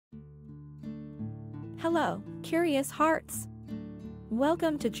Hello, curious hearts!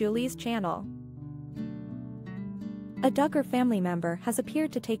 Welcome to Julie's channel. A Duggar family member has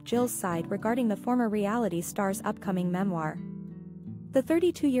appeared to take Jill's side regarding the former reality star's upcoming memoir. The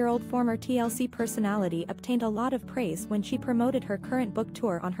 32-year-old former TLC personality obtained a lot of praise when she promoted her current book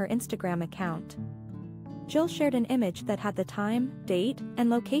tour on her Instagram account. Jill shared an image that had the time, date, and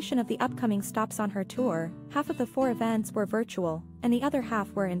location of the upcoming stops on her tour. Half of the 4 events were virtual, and the other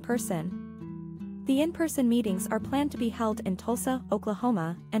half were in person. The in-person meetings are planned to be held in Tulsa,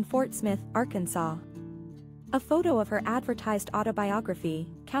 Oklahoma, and Fort Smith, Arkansas. A photo of her advertised autobiography,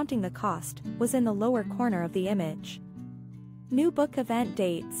 Counting the Cost, was in the lower corner of the image. New book event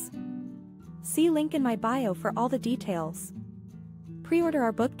dates. See link in my bio for all the details. Pre-order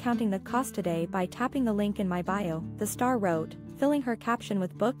our book Counting the Cost today by tapping the link in my bio, the star wrote, filling her caption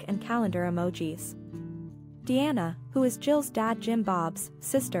with book and calendar emojis. Deanna, who is Jill's dad Jim Bob's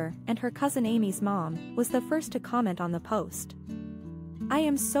sister and her cousin Amy's mom, was the first to comment on the post. "I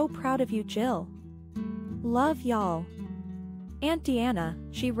am so proud of you, Jill. Love y'all. Aunt Deanna,"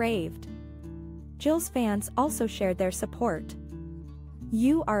 she raved. Jill's fans also shared their support.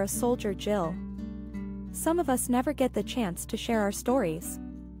 "You are a soldier, Jill. Some of us never get the chance to share our stories.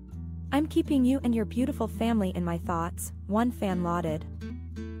 I'm keeping you and your beautiful family in my thoughts," one fan lauded.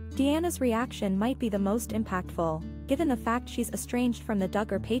 Deanna's reaction might be the most impactful, given the fact she's estranged from the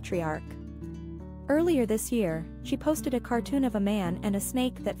Duggar patriarch. Earlier this year, she posted a cartoon of a man and a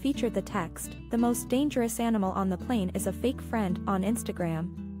snake that featured the text, "The most dangerous animal on the plane is a fake friend," on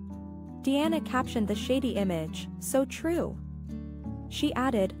Instagram. Deanna captioned the shady image, "So true." She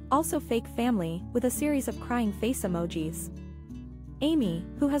added, "Also fake family," with a series of crying face emojis. Amy,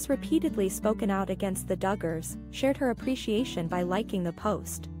 who has repeatedly spoken out against the Duggars, shared her appreciation by liking the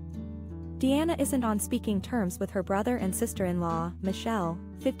post. Deanna isn't on speaking terms with her brother and sister-in-law, Michelle,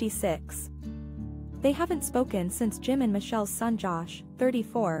 56. They haven't spoken since Jim and Michelle's son Josh,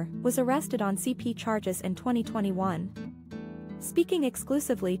 34, was arrested on CP charges in 2021. Speaking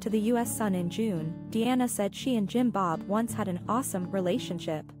exclusively to the US Sun in June, Deanna said she and Jim Bob once had an awesome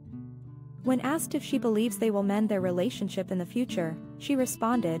relationship. When asked if she believes they will mend their relationship in the future, she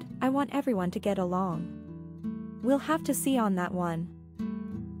responded, "I want everyone to get along. We'll have to see on that one.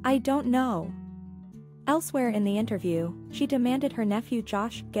 I don't know." Elsewhere in the interview, she demanded her nephew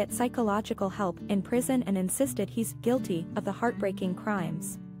Josh get psychological help in prison and insisted he's guilty of the heartbreaking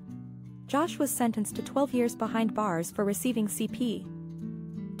crimes. Josh was sentenced to 12 years behind bars for receiving CP.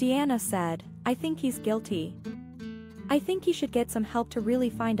 Deanna said, "I think he's guilty. I think he should get some help to really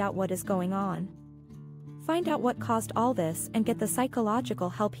find out what is going on. Find out what caused all this and get the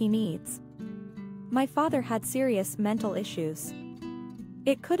psychological help he needs. My father had serious mental issues.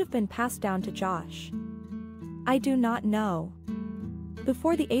 It could have been passed down to Josh. I do not know."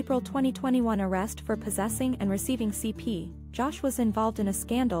 Before the April 2021 arrest for possessing and receiving CP, Josh was involved in a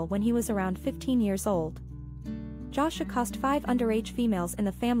scandal when he was around 15 years old. Josh accosted 5 underage females in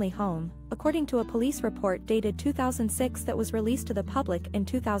the family home, according to a police report dated 2006 that was released to the public in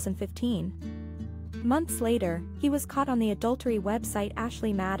 2015. Months later, he was caught on the adultery website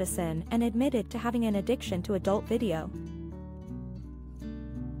Ashley Madison and admitted to having an addiction to adult video.